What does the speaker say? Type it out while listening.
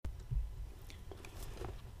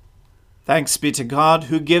Thanks be to God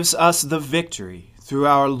who gives us the victory through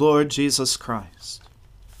our Lord Jesus Christ.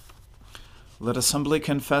 Let us humbly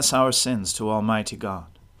confess our sins to Almighty God.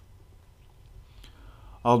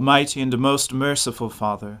 Almighty and most merciful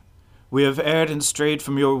Father, we have erred and strayed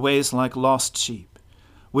from your ways like lost sheep.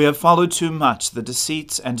 We have followed too much the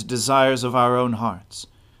deceits and desires of our own hearts.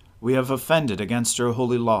 We have offended against your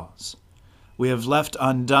holy laws. We have left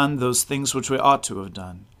undone those things which we ought to have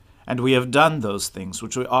done, and we have done those things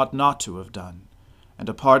which we ought not to have done. And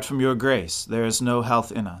apart from your grace, there is no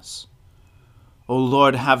health in us. O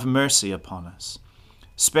Lord, have mercy upon us.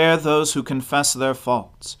 Spare those who confess their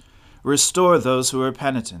faults. Restore those who are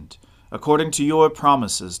penitent, according to your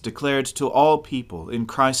promises declared to all people in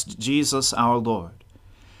Christ Jesus our Lord.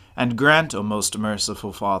 And grant, O most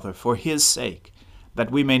merciful Father, for his sake,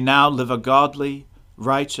 that we may now live a godly,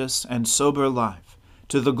 righteous, and sober life,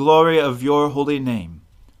 to the glory of your holy name.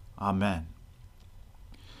 Amen.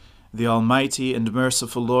 The Almighty and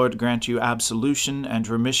merciful Lord grant you absolution and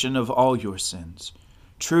remission of all your sins,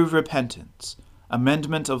 true repentance,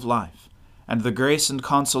 amendment of life, and the grace and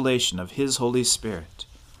consolation of his Holy Spirit.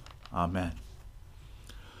 Amen.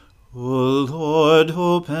 O Lord,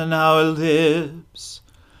 open our lips,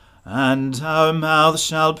 and our mouth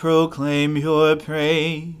shall proclaim your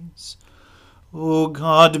praise. O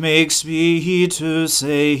God, make speed to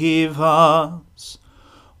save us.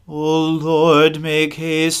 O Lord, make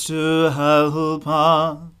haste to help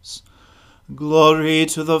us. Glory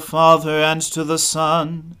to the Father, and to the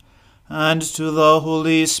Son, and to the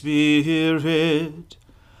Holy Spirit,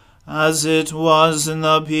 as it was in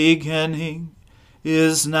the beginning,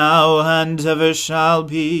 is now, and ever shall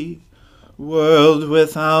be, world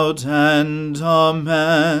without end.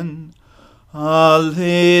 Amen.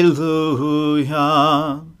 Alleluia.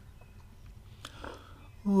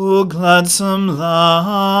 O gladsome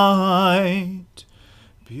light,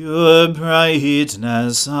 pure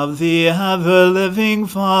brightness of the ever-living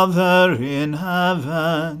Father in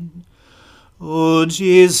heaven, O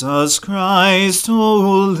Jesus Christ,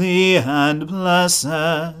 holy and blessed,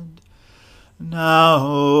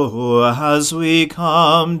 now as we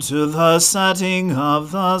come to the setting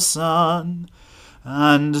of the sun,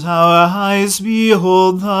 and our eyes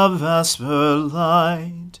behold the vesper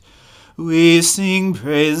light, we sing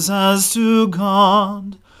praises to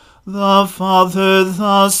God, the Father,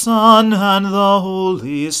 the Son, and the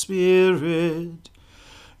Holy Spirit.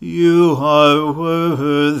 You are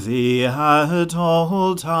worthy at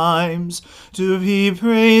all times to be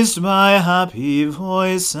praised by happy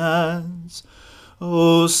voices,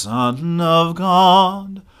 O Son of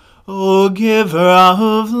God, O Giver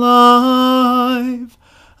of life,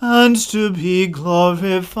 and to be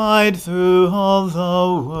glorified through all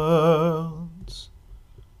the worlds.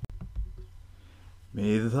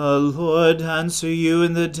 May the Lord answer you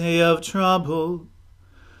in the day of trouble.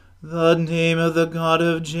 The name of the God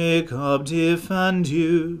of Jacob defend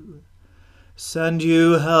you. Send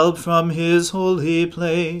you help from his holy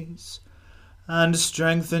place, and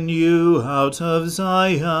strengthen you out of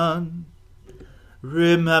Zion.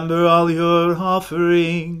 Remember all your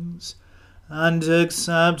offerings, and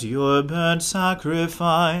accept your burnt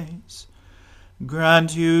sacrifice.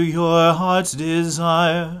 Grant you your heart's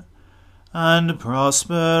desire, and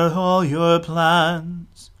prosper all your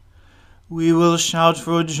plans. We will shout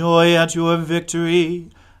for joy at your victory,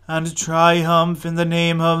 and triumph in the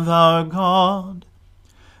name of our God.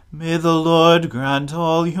 May the Lord grant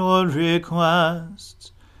all your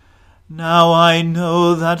requests. Now I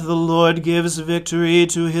know that the Lord gives victory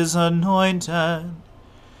to his anointed.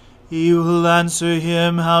 He will answer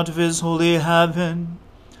him out of his holy heaven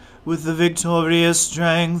with the victorious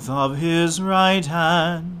strength of his right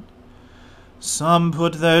hand. Some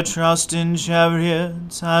put their trust in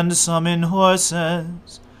chariots, and some in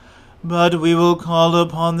horses, but we will call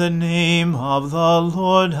upon the name of the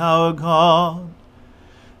Lord our God.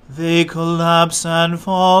 They collapse and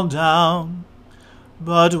fall down,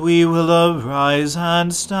 but we will arise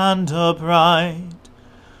and stand upright.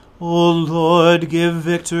 O Lord, give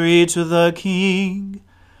victory to the King,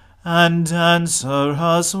 and answer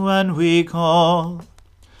us when we call.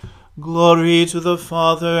 Glory to the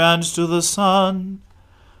Father, and to the Son,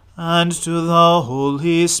 and to the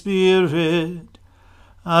Holy Spirit,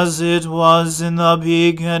 as it was in the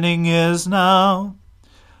beginning, is now,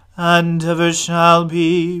 and ever shall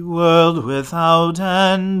be, world without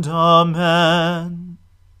end. Amen.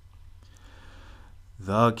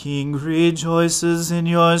 The King rejoices in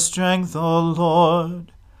your strength, O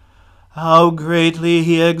Lord. How greatly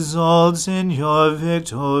he exalts in your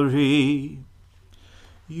victory.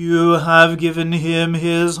 You have given him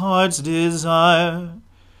his heart's desire.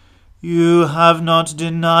 You have not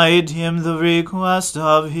denied him the request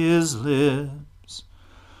of his lips,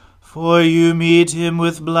 for you meet him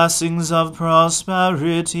with blessings of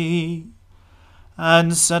prosperity,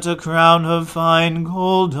 and set a crown of fine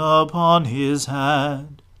gold upon his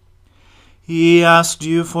head. He asked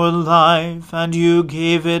you for life, and you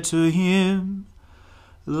gave it to him,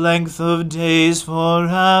 length of days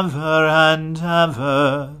forever and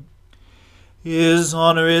ever. His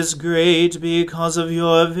honor is great because of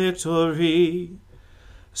your victory.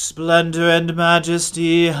 Splendor and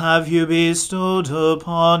majesty have you bestowed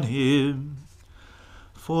upon him.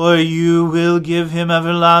 For you will give him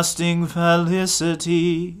everlasting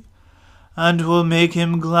felicity, and will make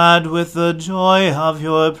him glad with the joy of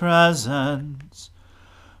your presence.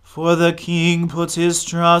 For the king puts his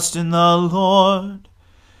trust in the Lord.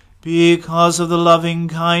 Because of the loving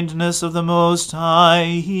kindness of the Most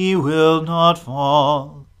High, he will not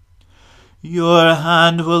fall. Your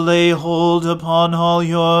hand will lay hold upon all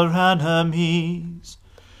your enemies.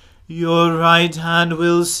 Your right hand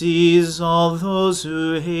will seize all those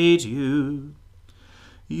who hate you.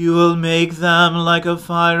 You will make them like a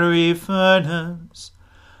fiery furnace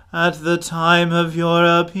at the time of your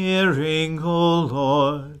appearing, O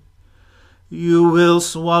Lord. You will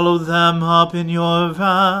swallow them up in your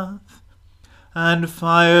wrath, and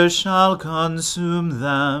fire shall consume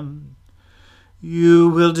them. You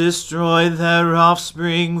will destroy their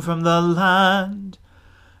offspring from the land,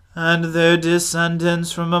 and their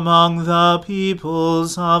descendants from among the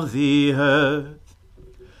peoples of the earth.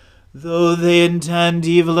 Though they intend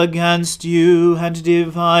evil against you and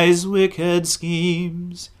devise wicked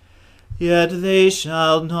schemes, yet they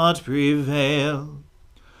shall not prevail.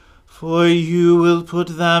 For you will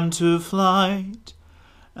put them to flight,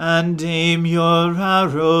 and aim your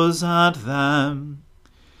arrows at them.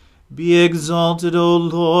 Be exalted, O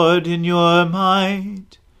Lord, in your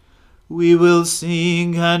might. We will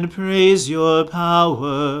sing and praise your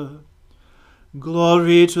power.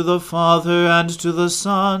 Glory to the Father, and to the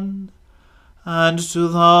Son, and to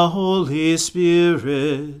the Holy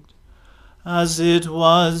Spirit, as it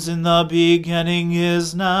was in the beginning,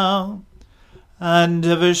 is now, and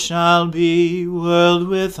ever shall be, world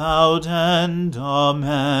without end.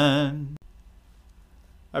 Amen.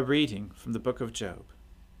 A reading from the book of Job.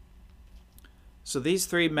 So these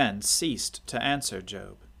 3 men ceased to answer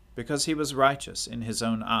Job, because he was righteous in his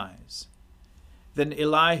own eyes. Then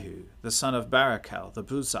Elihu, the son of Barachel the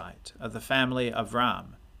Buzite, of the family of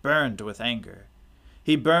Ram, burned with anger.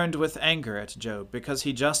 He burned with anger at Job, because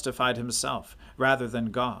he justified himself rather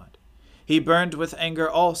than God. He burned with anger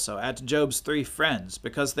also at Job's 3 friends,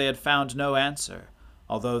 because they had found no answer,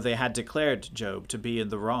 although they had declared Job to be in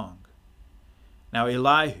the wrong. Now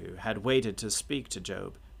Elihu had waited to speak to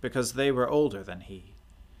Job, because they were older than he.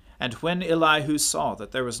 And when Elihu saw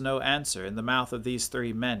that there was no answer in the mouth of these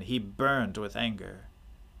 3 men, he burned with anger.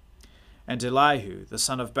 And Elihu, the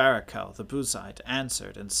son of Barachel the Buzite,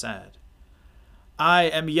 answered and said, I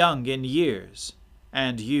am young in years,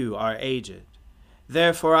 and you are aged.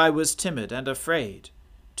 Therefore I was timid and afraid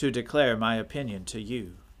to declare my opinion to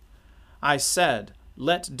you. I said,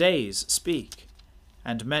 Let days speak,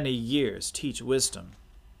 and many years teach wisdom.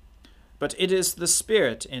 But it is the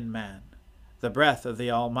spirit in man, the breath of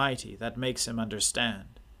the Almighty, that makes him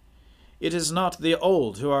understand. It is not the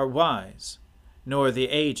old who are wise, nor the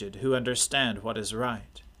aged who understand what is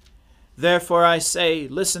right. Therefore I say,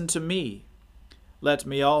 Listen to me. Let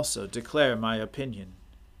me also declare my opinion.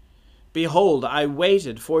 Behold, I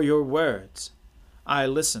waited for your words. I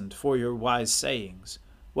listened for your wise sayings,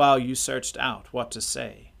 while you searched out what to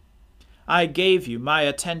say. I gave you my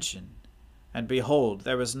attention, and behold,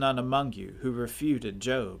 there was none among you who refuted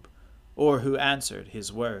Job, or who answered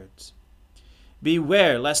his words.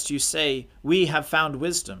 Beware lest you say, We have found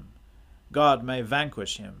wisdom. God may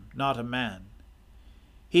vanquish him, not a man.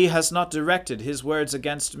 He has not directed his words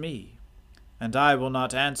against me, and I will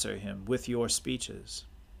not answer him with your speeches.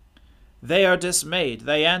 They are dismayed,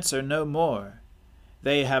 they answer no more.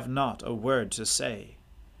 They have not a word to say.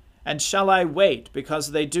 And shall I wait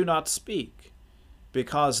because they do not speak?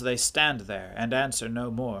 Because they stand there and answer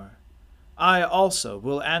no more? I also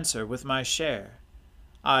will answer with my share.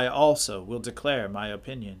 I also will declare my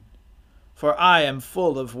opinion. For I am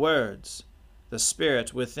full of words. The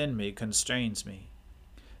spirit within me constrains me.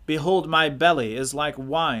 Behold, my belly is like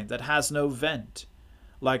wine that has no vent,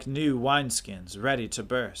 like new wineskins ready to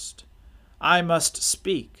burst. I must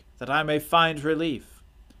speak, that I may find relief.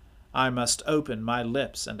 I must open my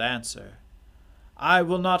lips and answer. I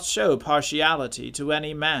will not show partiality to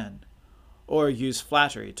any man, or use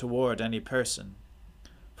flattery toward any person.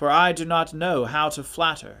 For I do not know how to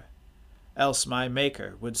flatter, else my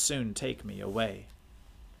Maker would soon take me away.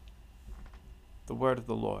 The word of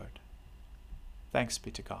the Lord. Thanks be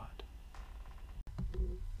to God.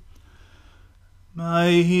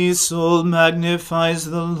 My soul magnifies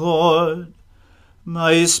the Lord.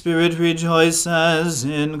 My spirit rejoices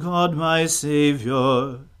in God my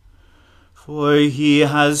Saviour. For he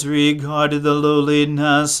has regarded the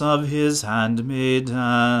lowliness of his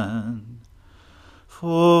handmaiden.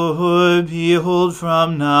 For behold,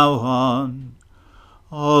 from now on,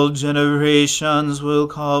 all generations will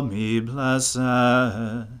call me blessed.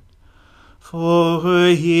 For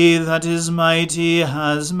he that is mighty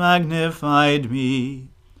has magnified me,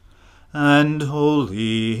 and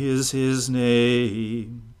holy is his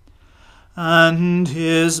name. And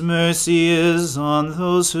his mercy is on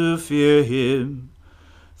those who fear him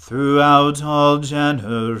throughout all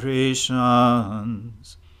generations.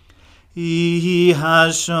 He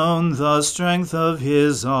has shown the strength of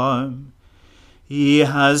his arm. He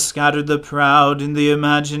has scattered the proud in the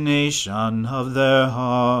imagination of their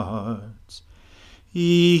hearts.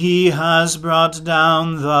 He has brought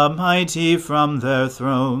down the mighty from their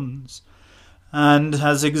thrones, and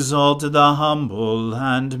has exalted the humble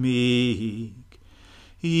and meek.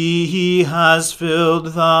 He has filled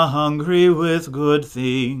the hungry with good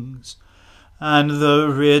things, and the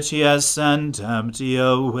rich he has sent empty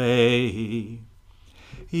away.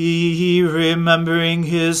 He, remembering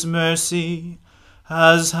his mercy,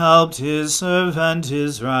 has helped his servant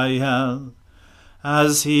Israel,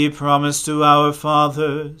 as he promised to our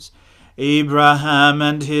fathers, Abraham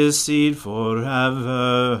and his seed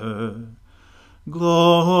forever.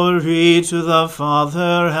 Glory to the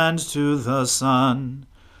Father, and to the Son,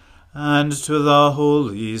 and to the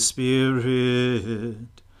Holy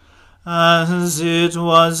Spirit, as it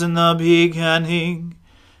was in the beginning,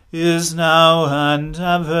 is now, and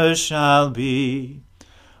ever shall be,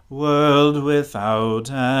 world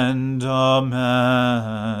without end.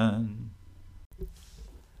 Amen.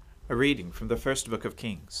 A reading from the first book of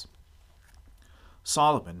Kings.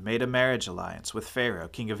 Solomon made a marriage alliance with Pharaoh,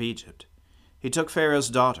 king of Egypt. He took Pharaoh's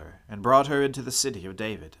daughter and brought her into the city of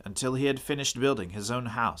David until he had finished building his own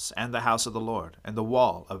house and the house of the Lord and the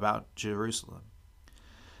wall about Jerusalem.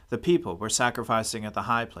 The people were sacrificing at the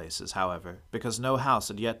high places, however, because no house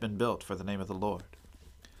had yet been built for the name of the Lord.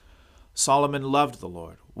 Solomon loved the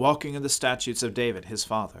Lord, walking in the statutes of David his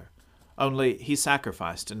father. Only he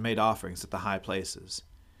sacrificed and made offerings at the high places.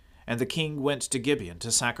 And the king went to Gibeon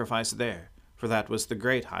to sacrifice there, for that was the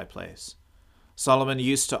great high place. Solomon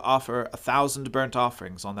used to offer 1,000 burnt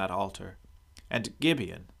offerings on that altar. And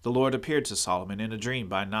Gibeon, the Lord appeared to Solomon in a dream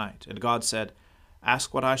by night, and God said,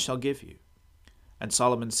 "Ask what I shall give you." And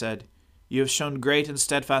Solomon said, "You have shown great and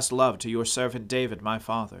steadfast love to your servant David my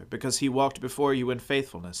father, because he walked before you in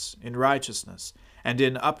faithfulness, in righteousness, and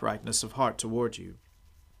in uprightness of heart toward you.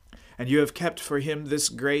 And you have kept for him this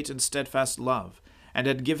great and steadfast love, and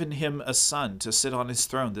had given him a son to sit on his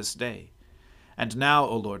throne this day. And now,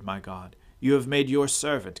 O Lord my God, you have made your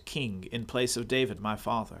servant king in place of David my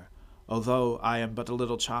father, although I am but a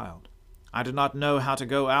little child. I do not know how to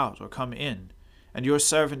go out or come in, and your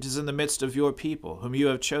servant is in the midst of your people, whom you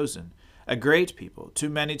have chosen, a great people, too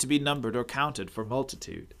many to be numbered or counted for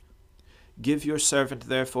multitude. Give your servant,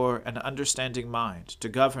 therefore, an understanding mind to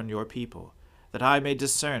govern your people, that I may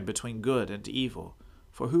discern between good and evil,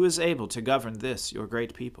 for who is able to govern this your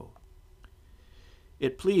great people?"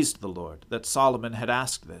 It pleased the Lord that Solomon had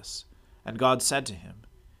asked this, and God said to him,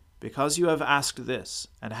 "Because you have asked this,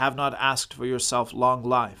 and have not asked for yourself long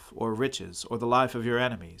life, or riches, or the life of your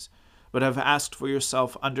enemies, but have asked for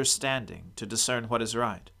yourself understanding to discern what is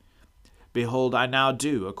right, behold, I now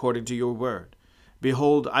do according to your word.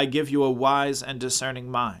 Behold, I give you a wise and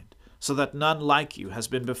discerning mind, so that none like you has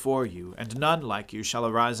been before you, and none like you shall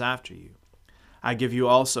arise after you. I give you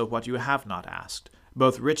also what you have not asked,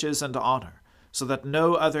 both riches and honor, so that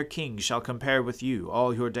no other king shall compare with you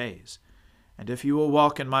all your days. And if you will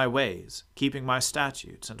walk in my ways, keeping my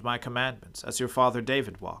statutes and my commandments, as your father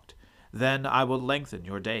David walked, then I will lengthen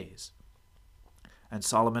your days." And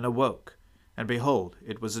Solomon awoke, and behold,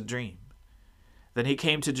 it was a dream. Then he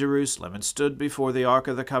came to Jerusalem, and stood before the ark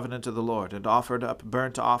of the covenant of the Lord, and offered up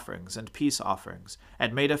burnt offerings and peace offerings,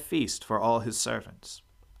 and made a feast for all his servants.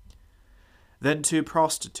 Then 2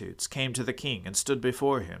 prostitutes came to the king, and stood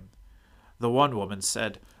before him. The one woman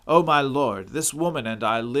said, "O my lord, this woman and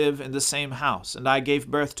I live in the same house, and I gave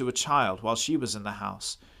birth to a child while she was in the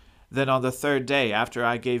house. Then on the 3rd day after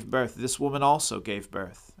I gave birth, this woman also gave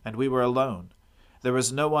birth, and we were alone. There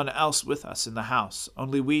was no one else with us in the house,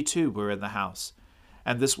 only we 2 were in the house.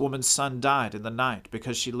 And this woman's son died in the night,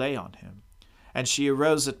 because she lay on him. And she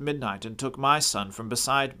arose at midnight, and took my son from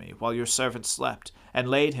beside me, while your servant slept, and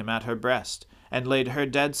laid him at her breast, and laid her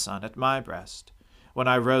dead son at my breast. When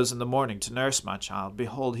I rose in the morning to nurse my child,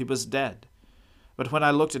 behold, he was dead. But when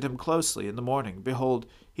I looked at him closely in the morning, behold,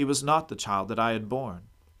 he was not the child that I had borne.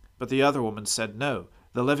 But the other woman said, No,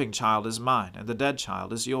 the living child is mine, and the dead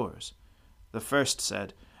child is yours. The first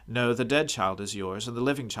said, No, the dead child is yours, and the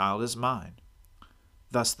living child is mine.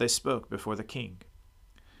 Thus they spoke before the king.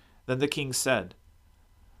 Then the king said,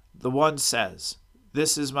 The one says,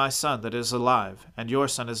 This is my son that is alive, and your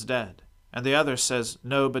son is dead. And the other says,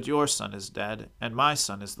 No, but your son is dead, and my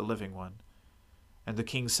son is the living one. And the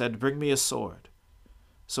king said, Bring me a sword.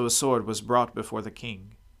 So a sword was brought before the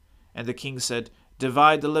king. And the king said,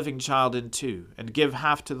 Divide the living child in two, and give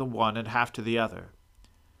half to the one and half to the other.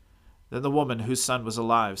 Then the woman whose son was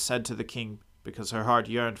alive said to the king, because her heart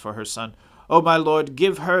yearned for her son, O my lord,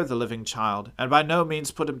 give her the living child, and by no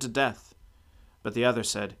means put him to death. But the other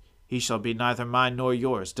said, He shall be neither mine nor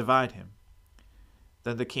yours, divide him.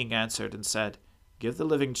 Then the king answered and said, Give the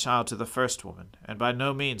living child to the first woman, and by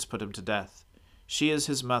no means put him to death. She is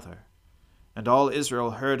his mother. And all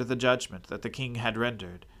Israel heard the judgment that the king had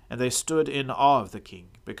rendered, and they stood in awe of the king,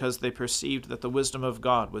 because they perceived that the wisdom of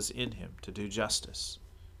God was in him to do justice.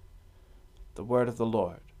 The word of the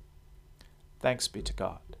Lord. Thanks be to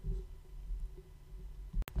God.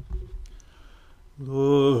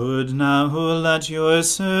 Lord, now let your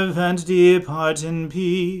servant depart in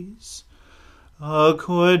peace,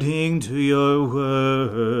 according to your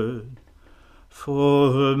word.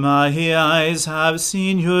 For my eyes have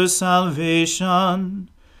seen your salvation,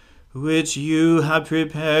 which you have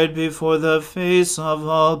prepared before the face of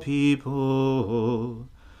all people,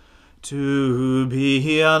 to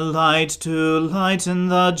be a light to lighten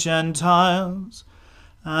the Gentiles,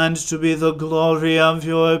 and to be the glory of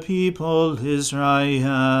your people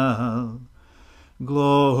Israel.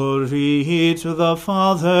 Glory to the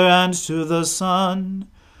Father, and to the Son,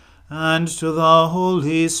 and to the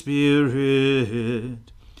Holy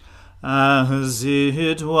Spirit, as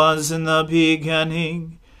it was in the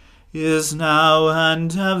beginning, is now,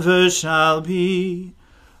 and ever shall be,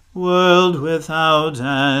 world without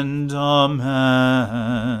end.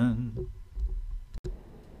 Amen.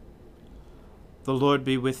 The Lord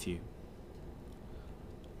be with you.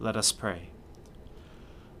 Let us pray.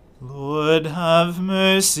 Lord, have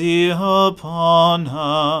mercy upon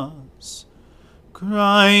us.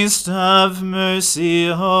 Christ, have mercy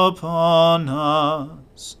upon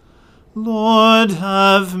us. Lord,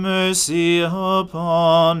 have mercy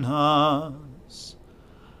upon us.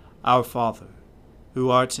 Our Father, who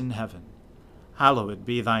art in heaven, hallowed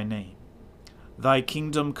be thy name. Thy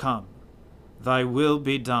kingdom come, thy will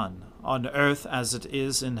be done, on earth as it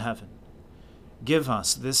is in heaven. Give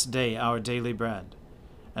us this day our daily bread,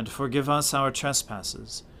 and forgive us our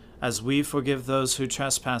trespasses, as we forgive those who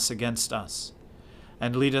trespass against us.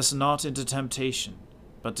 And lead us not into temptation,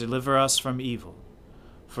 but deliver us from evil.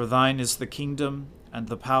 For thine is the kingdom, and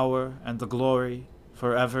the power, and the glory,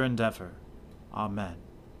 forever and ever. Amen.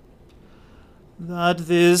 That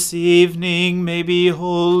this evening may be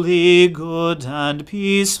holy, good, and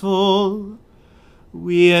peaceful,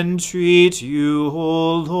 we entreat you,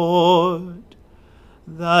 O Lord,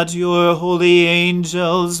 that your holy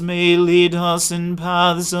angels may lead us in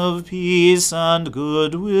paths of peace and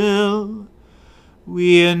goodwill.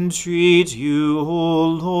 We entreat you, O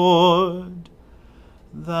Lord,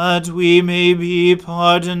 that we may be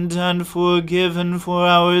pardoned and forgiven for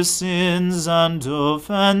our sins and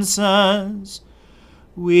offenses.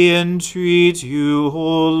 We entreat you,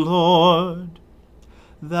 O Lord,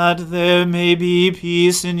 that there may be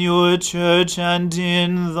peace in your church and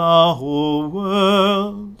in the whole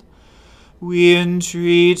world. We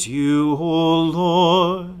entreat you, O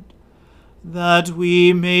Lord, that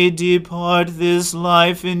we may depart this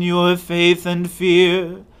life in your faith and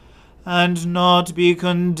fear, and not be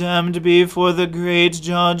condemned before the great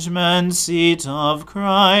judgment seat of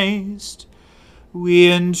Christ.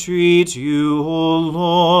 We entreat you, O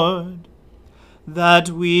Lord, that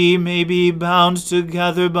we may be bound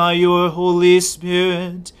together by your Holy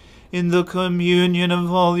Spirit in the communion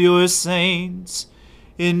of all your saints,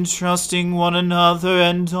 entrusting one another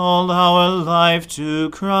and all our life to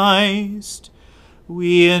Christ.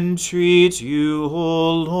 We entreat you,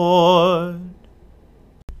 O Lord.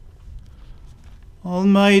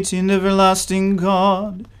 Almighty and everlasting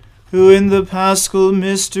God, who in the Paschal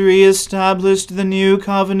mystery established the new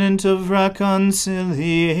covenant of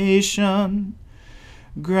reconciliation,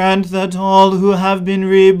 grant that all who have been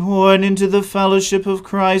reborn into the fellowship of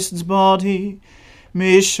Christ's body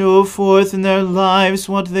may show forth in their lives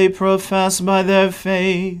what they profess by their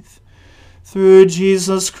faith, through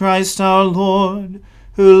Jesus Christ our Lord,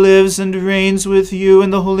 who lives and reigns with you in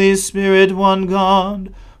the Holy Spirit, one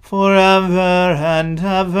God, forever and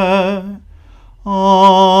ever.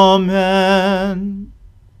 Amen.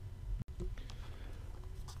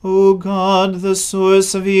 O God, the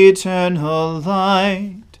source of eternal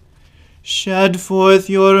light, shed forth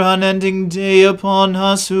your unending day upon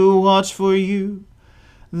us who watch for you,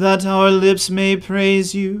 that our lips may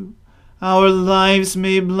praise you, our lives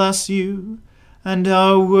may bless you, and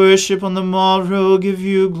our worship on the morrow give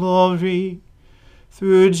you glory.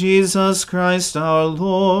 Through Jesus Christ our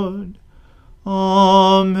Lord.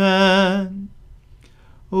 Amen.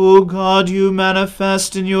 O God, you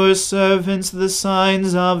manifest in your servants the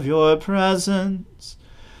signs of your presence.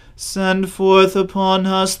 Send forth upon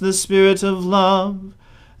us the Spirit of love,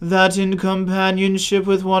 that in companionship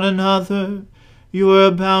with one another your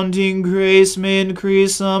abounding grace may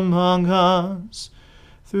increase among us.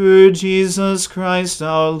 Through Jesus Christ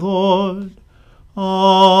our Lord.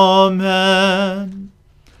 Amen.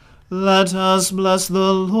 Let us bless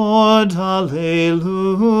the Lord. Alleluia.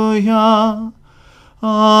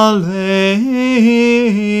 Alleluia.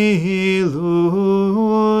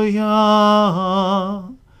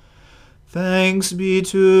 Thanks be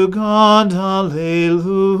to God.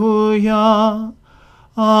 Alleluia.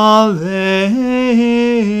 Alleluia.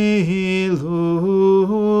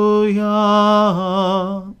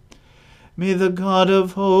 May the God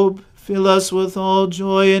of hope fill us with all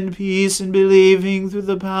joy and peace in believing through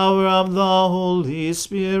the power of the Holy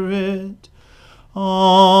Spirit.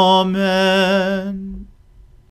 Amen.